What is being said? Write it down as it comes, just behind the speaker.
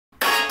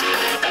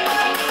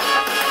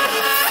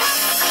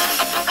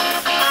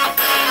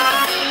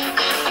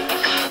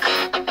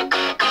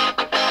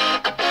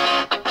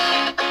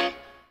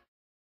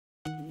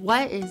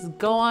What is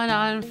going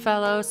on,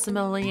 fellow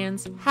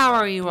Simoleons? How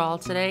are you all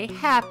today?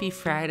 Happy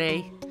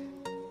Friday.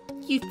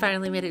 You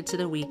finally made it to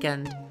the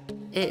weekend.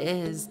 It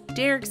is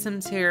Derek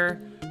Sims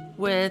here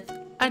with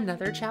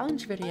another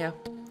challenge video.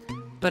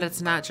 But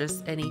it's not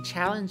just any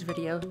challenge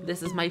video.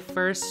 This is my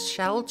first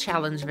shell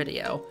challenge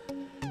video.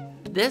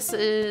 This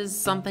is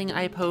something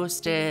I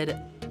posted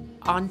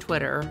on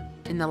Twitter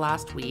in the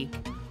last week,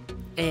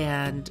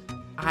 and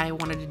I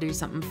wanted to do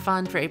something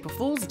fun for April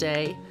Fool's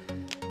Day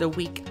the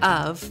week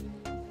of,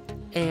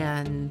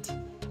 and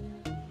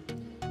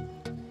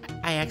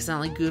I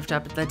accidentally goofed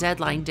up the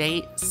deadline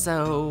date,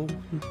 so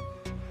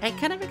I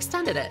kind of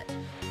extended it.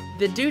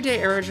 The due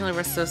date originally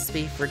was supposed to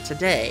be for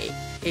today,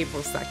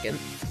 April 2nd,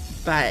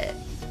 but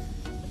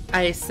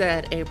I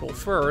said April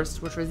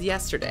 1st, which was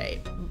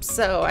yesterday.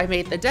 So I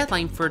made the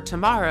deadline for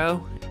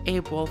tomorrow,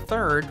 April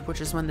 3rd,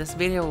 which is when this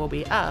video will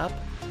be up.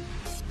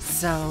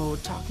 So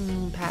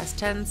talking past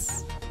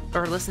tense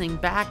or listening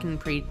back in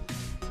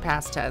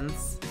past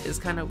tense is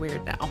kind of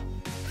weird now.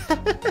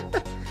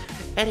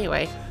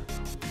 Anyway,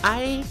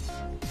 I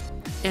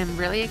am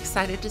really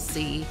excited to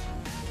see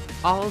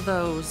all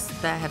those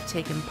that have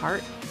taken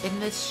part in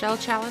this shell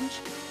challenge.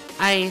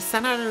 I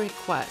sent out a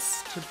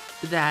request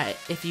that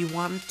if you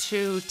want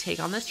to take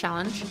on this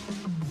challenge,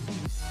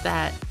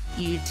 that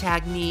you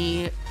tag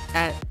me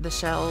at the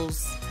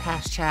shells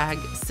hashtag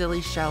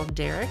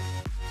 #SillyShellDerek,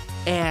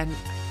 and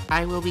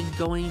I will be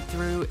going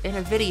through in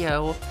a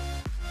video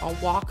a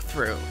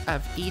walkthrough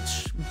of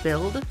each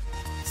build.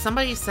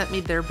 Somebody sent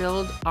me their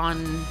build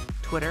on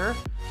Twitter,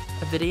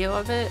 a video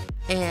of it,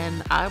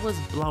 and I was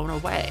blown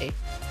away.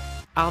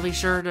 I'll be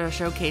sure to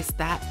showcase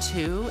that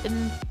too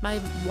in my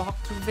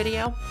walkthrough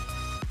video.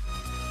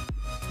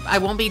 I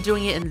won't be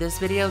doing it in this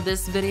video.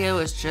 This video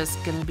is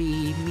just gonna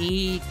be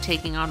me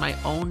taking on my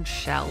own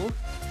shell,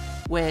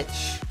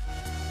 which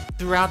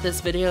throughout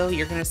this video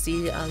you're gonna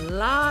see a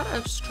lot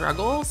of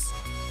struggles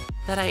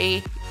that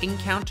I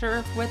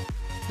encounter with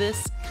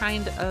this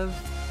kind of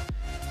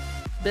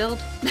build.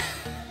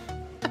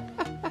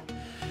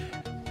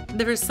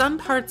 There were some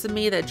parts of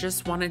me that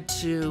just wanted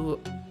to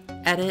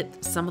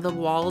edit some of the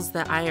walls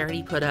that I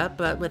already put up,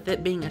 but with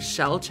it being a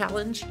shell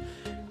challenge,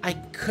 I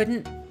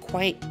couldn't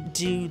quite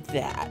do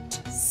that.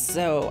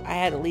 So I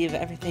had to leave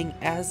everything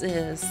as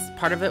is.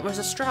 Part of it was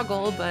a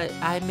struggle, but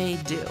I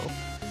made do.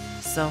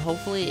 So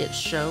hopefully it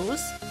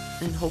shows,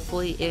 and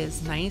hopefully it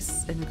is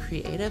nice and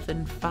creative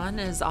and fun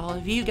as all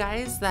of you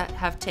guys that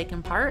have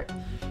taken part.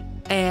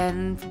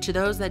 And to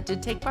those that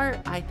did take part,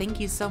 I thank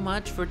you so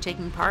much for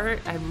taking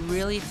part. I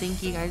really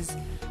think you guys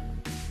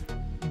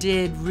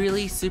did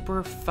really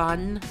super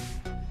fun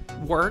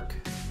work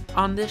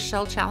on this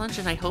shell challenge,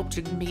 and I hope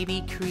to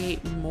maybe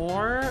create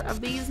more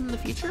of these in the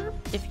future.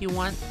 If you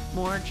want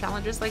more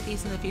challenges like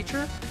these in the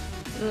future,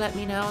 let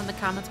me know in the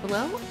comments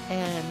below,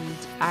 and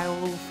I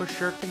will for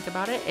sure think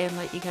about it and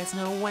let you guys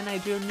know when I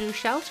do a new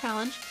shell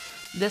challenge.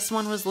 This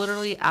one was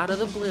literally out of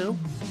the blue,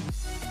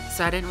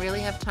 so I didn't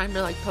really have time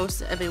to like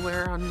post it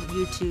everywhere on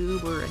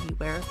YouTube or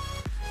anywhere.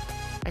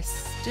 I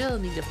still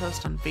need to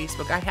post on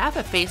Facebook. I have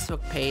a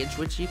Facebook page,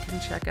 which you can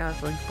check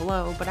out, link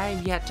below, but I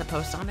have yet to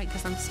post on it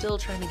because I'm still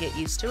trying to get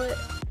used to it.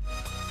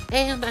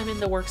 And I'm in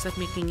the works of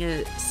making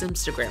a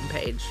Simstagram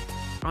page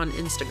on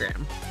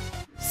Instagram.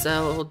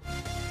 So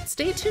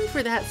stay tuned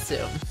for that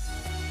soon.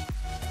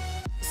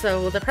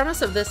 So the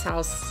premise of this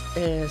house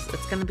is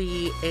it's going to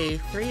be a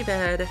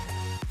 3-bed,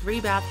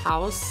 3-bath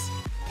house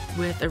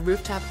with a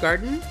rooftop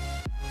garden.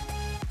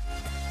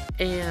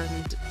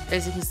 And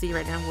as you can see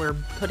right now, we're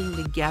putting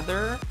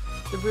together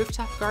the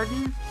rooftop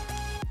garden.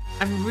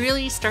 I'm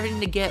really starting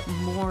to get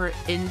more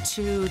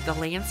into the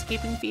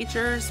landscaping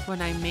features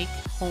when I make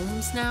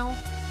homes now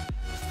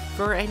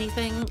for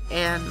anything,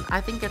 and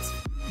I think it's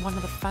one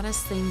of the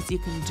funnest things you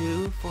can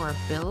do for a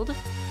build,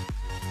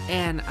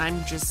 and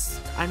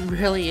I'm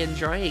really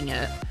enjoying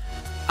it.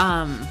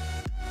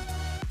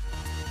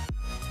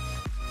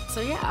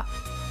 So yeah,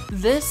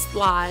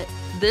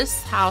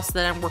 this house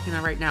that I'm working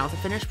on right now, the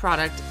finished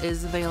product,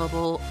 is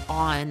available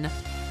on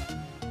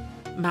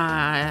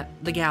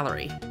the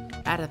gallery.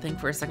 I had to think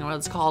for a second what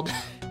it's called.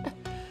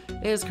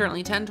 It is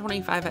currently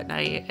 10:25 at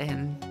night,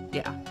 and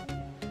yeah.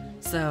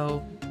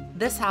 So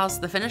this house,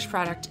 the finished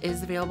product,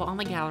 is available on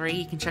the gallery.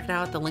 You can check it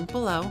out at the link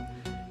below.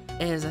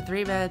 It is a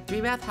 3-bed,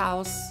 3-bath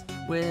house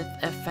with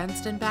a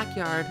fenced-in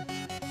backyard,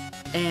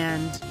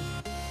 and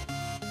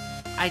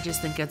I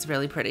just think it's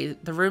really pretty.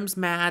 The rooms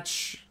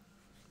match.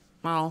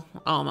 Well,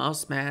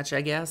 almost match,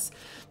 I guess.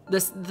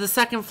 The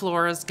second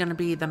floor is going to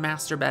be the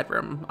master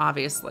bedroom,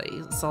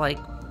 obviously. So, like,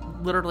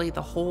 literally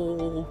the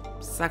whole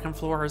second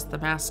floor is the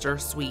master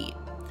suite.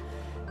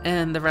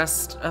 And the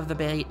rest of the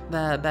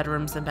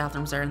bedrooms and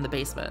bathrooms are in the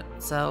basement.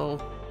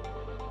 So,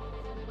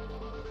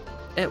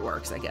 it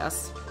works, I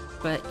guess.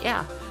 But,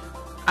 yeah.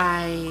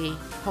 I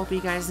hope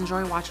you guys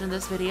enjoy watching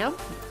this video.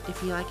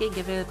 If you like it,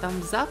 give it a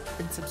thumbs up.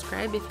 And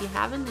subscribe if you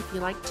haven't, if you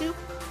like to.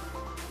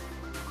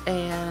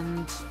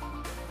 And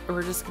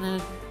we're just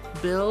gonna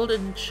build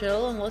and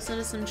chill and listen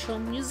to some chill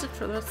music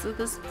for the rest of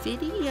this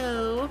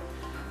video.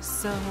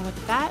 So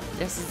with that,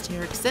 this is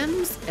Derek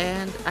Sims,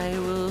 and I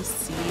will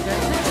see you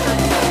guys next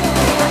time.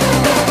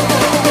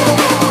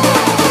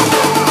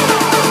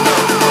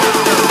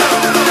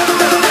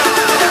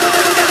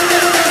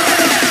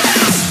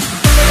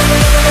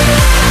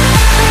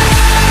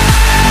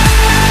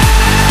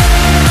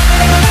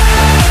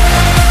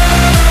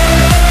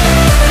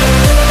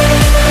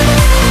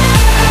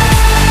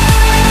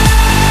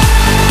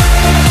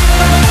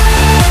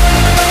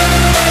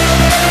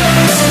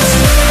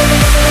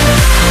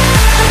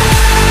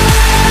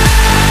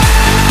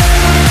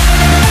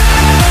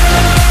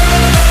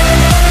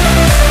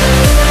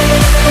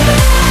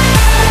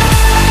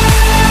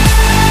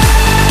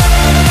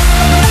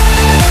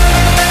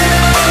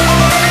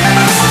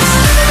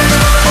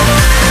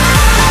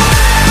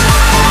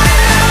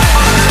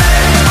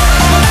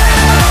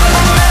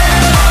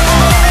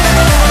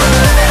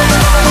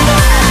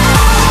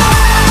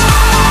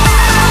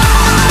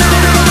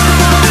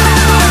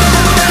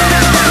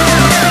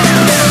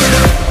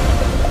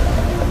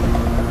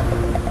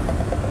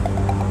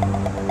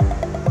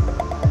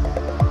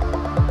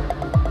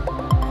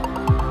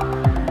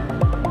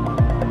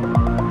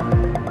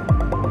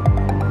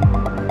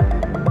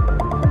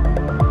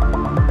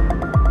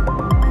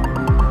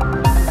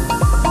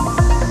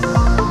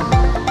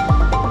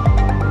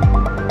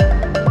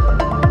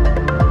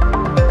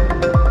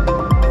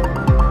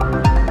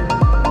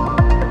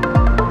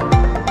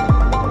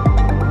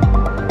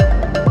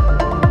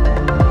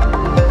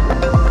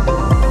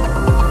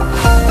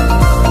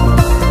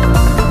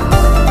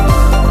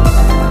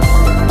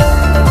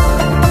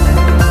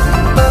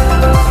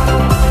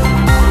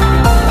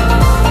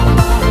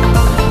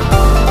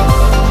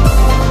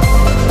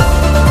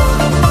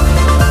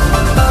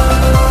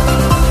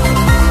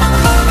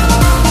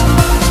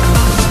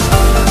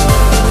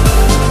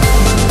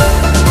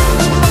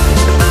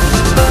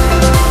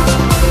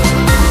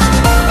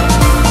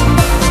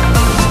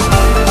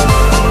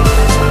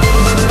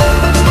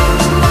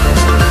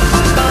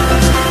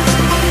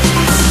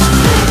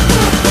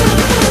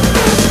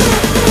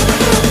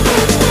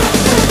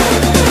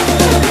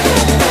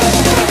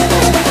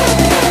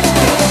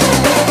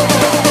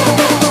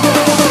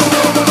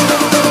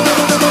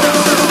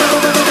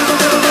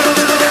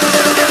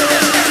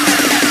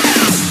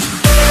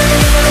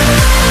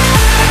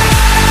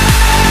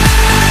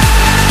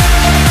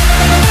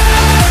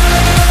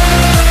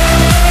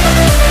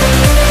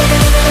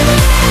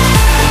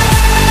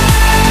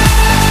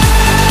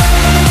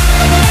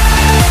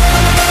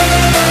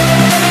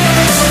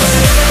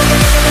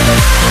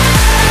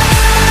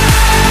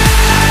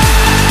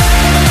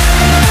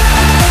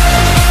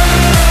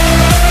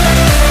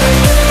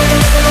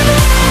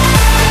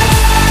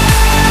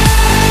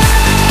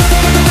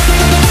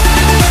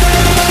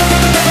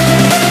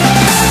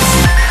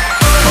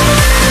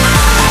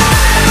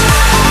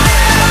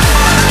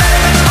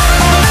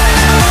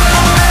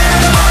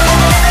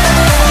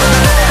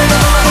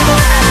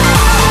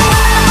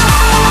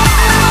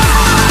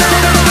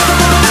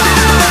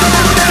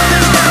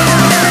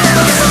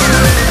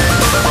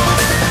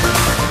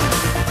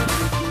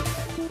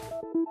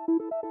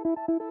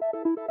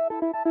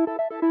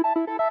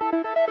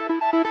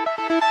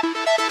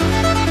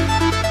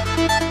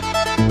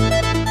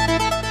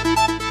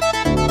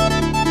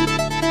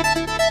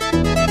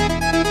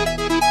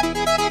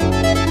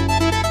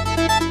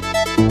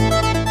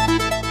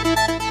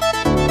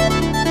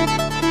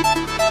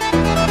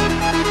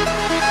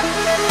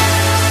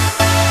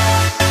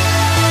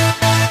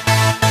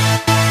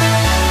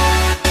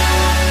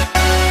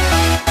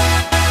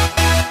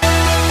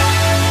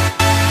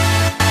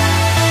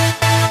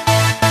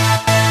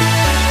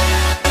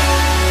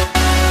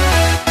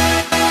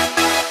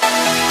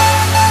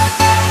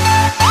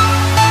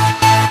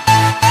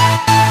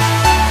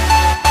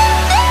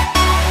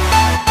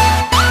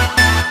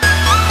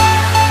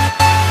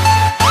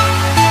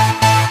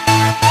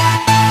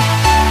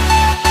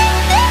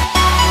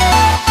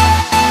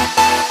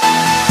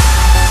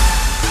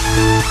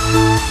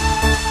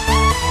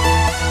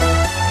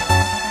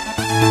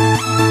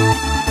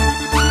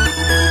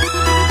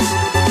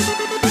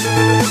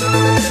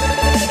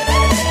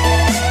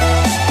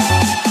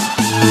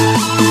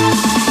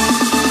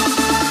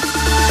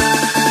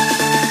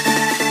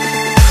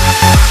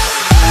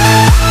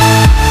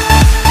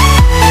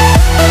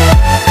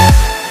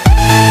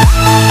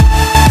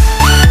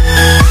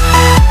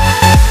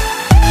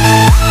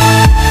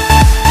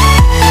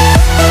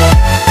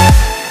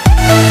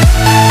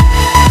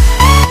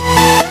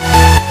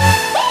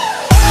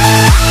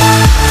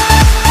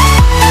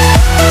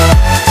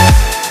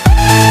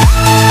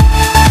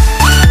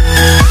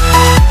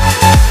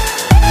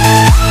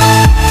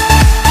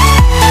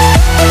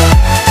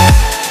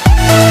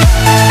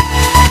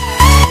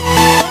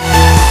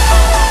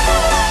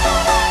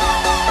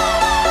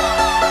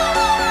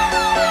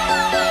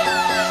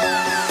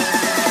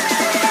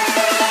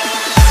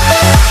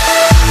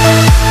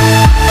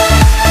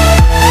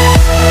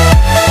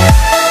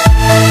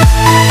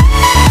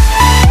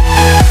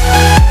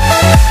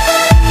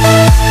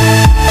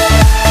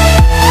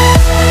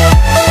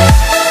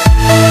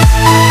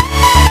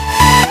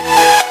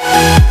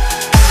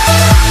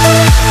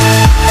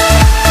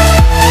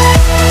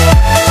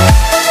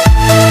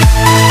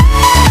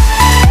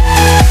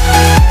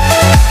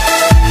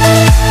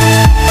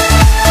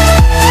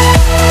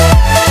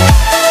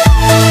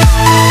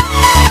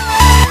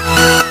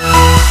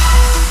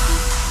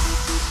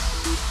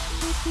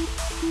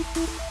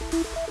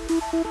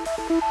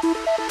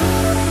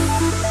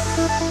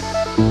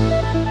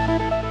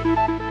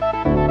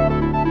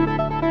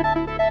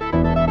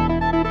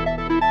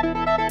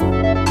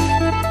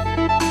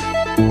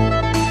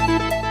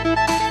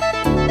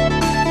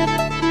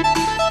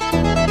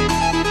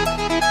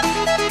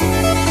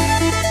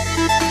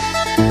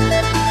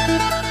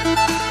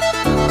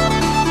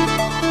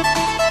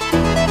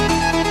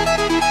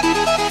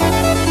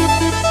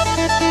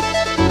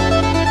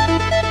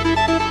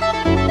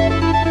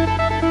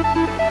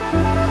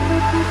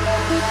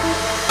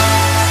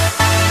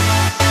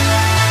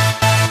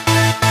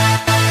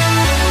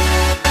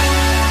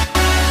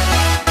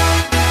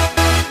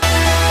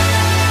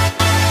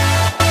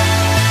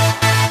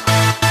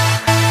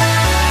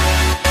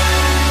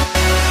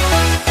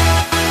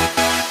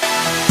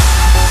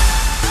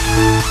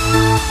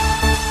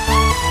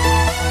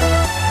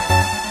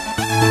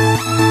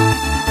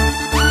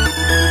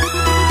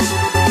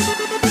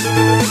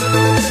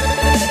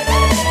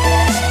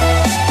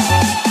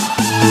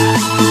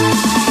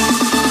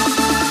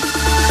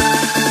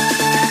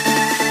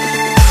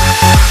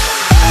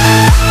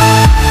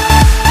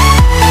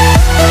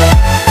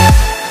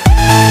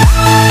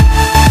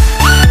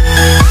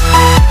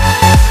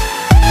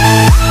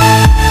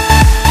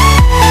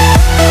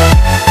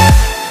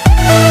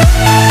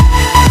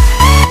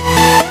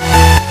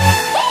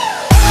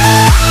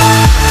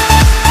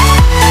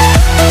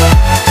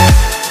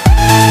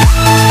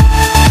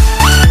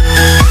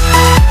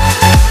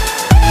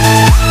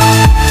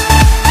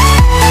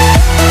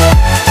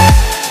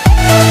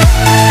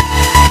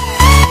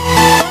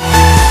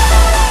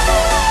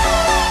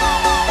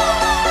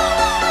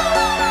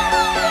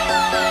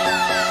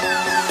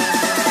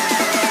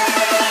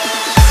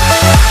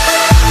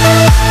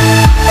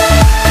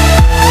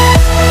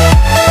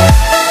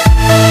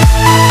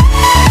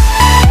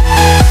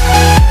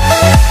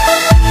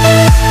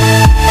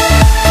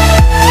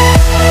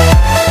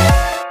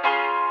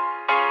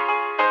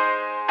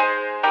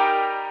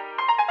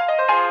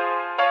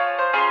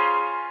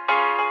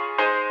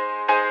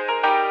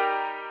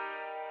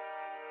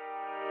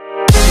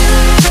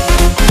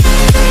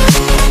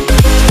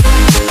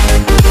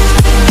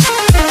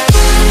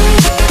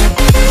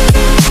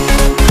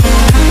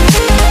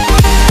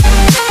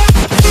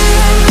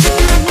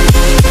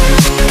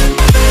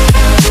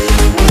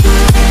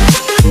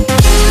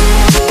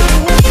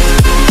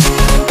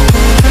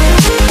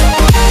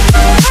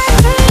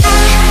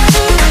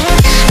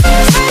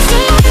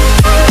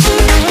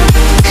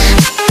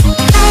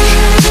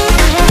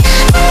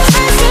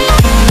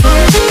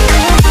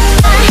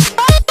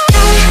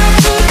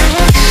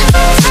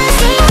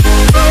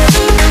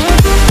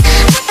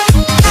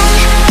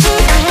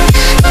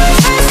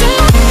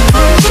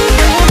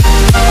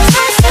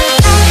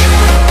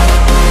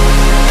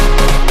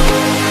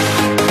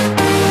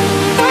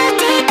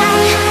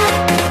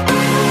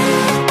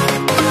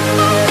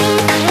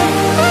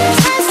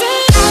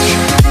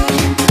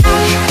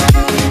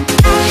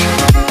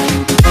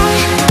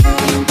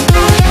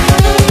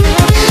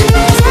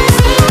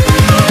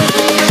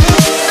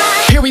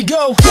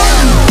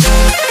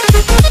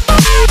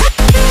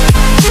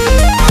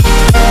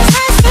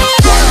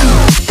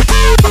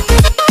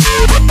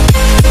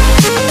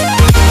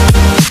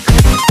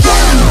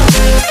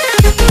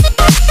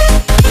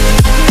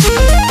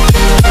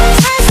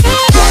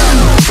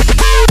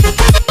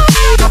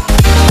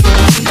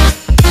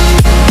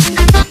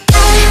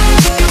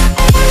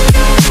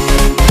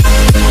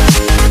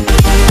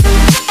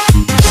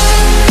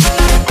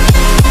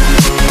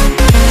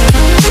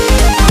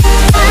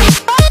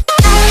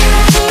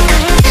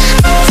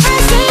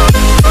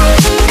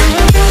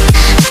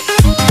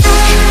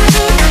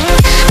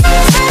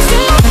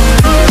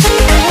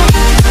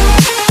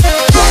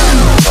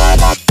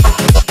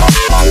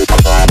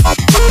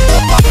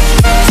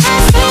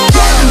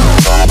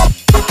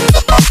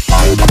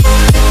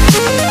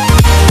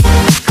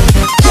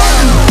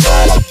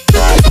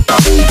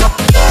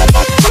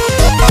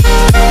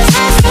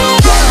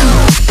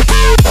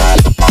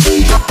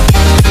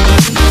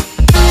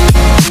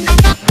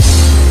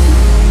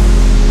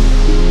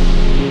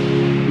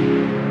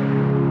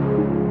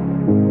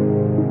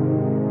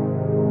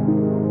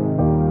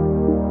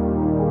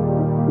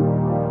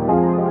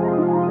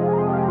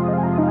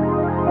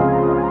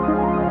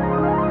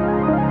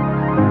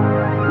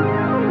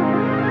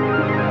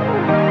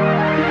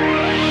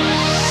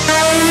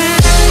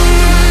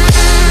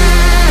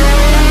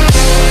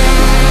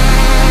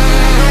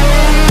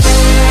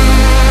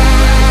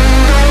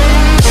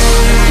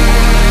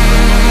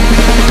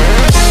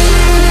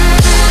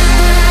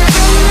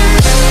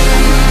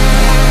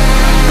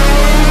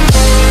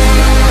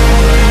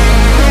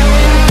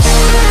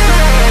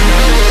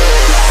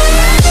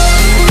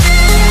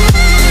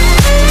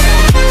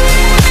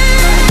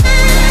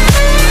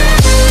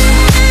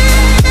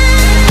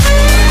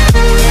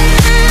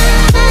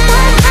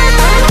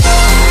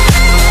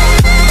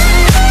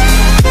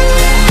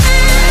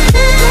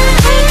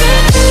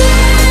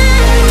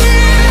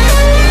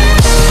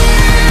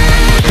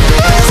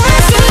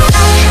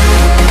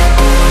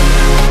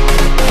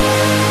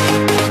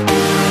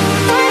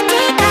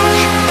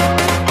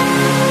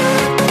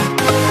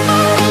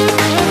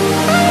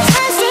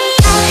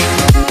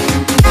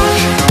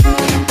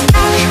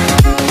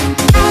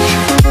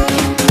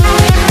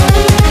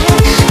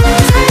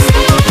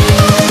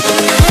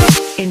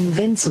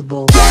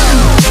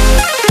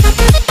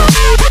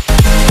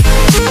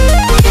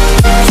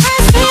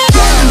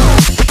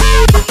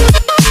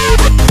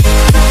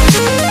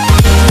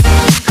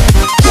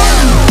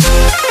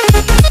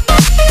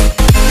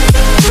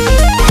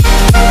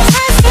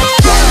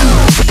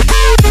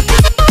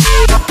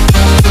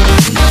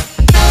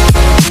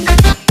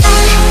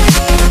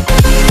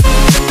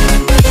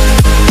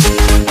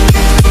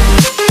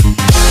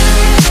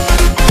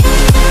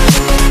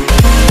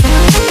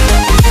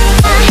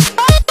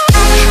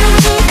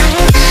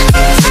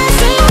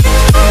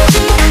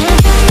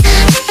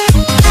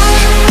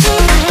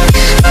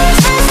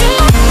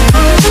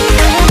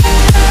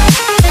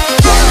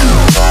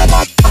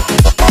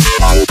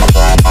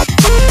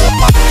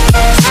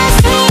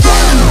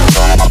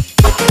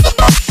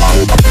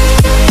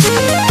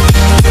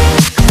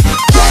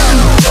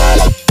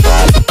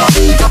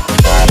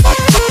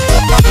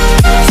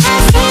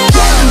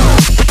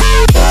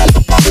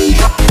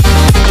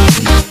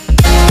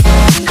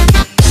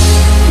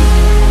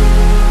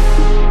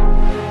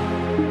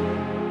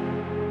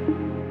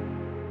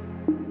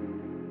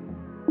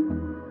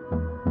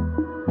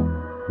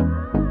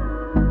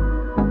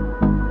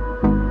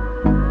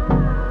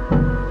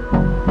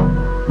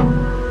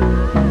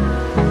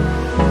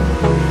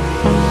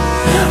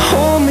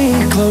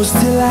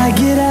 close till I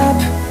get up.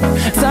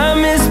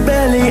 Time is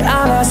barely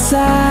on our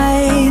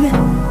side.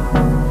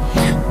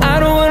 I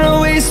don't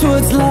wanna waste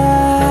what's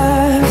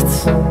left.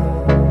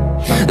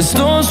 The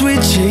storms we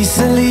chase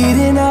are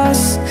leading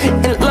us,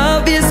 and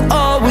love is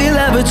all we'll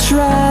ever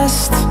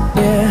trust.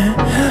 Yeah,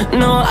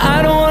 no, I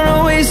don't wanna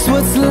waste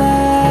what's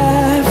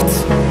left.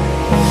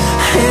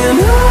 And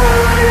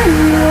on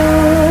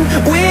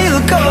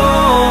we'll go,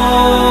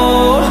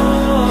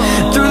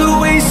 through the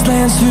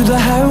wastelands, through the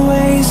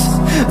highways,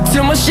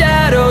 till my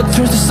shadow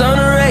turns to sun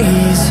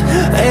rays.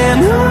 And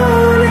on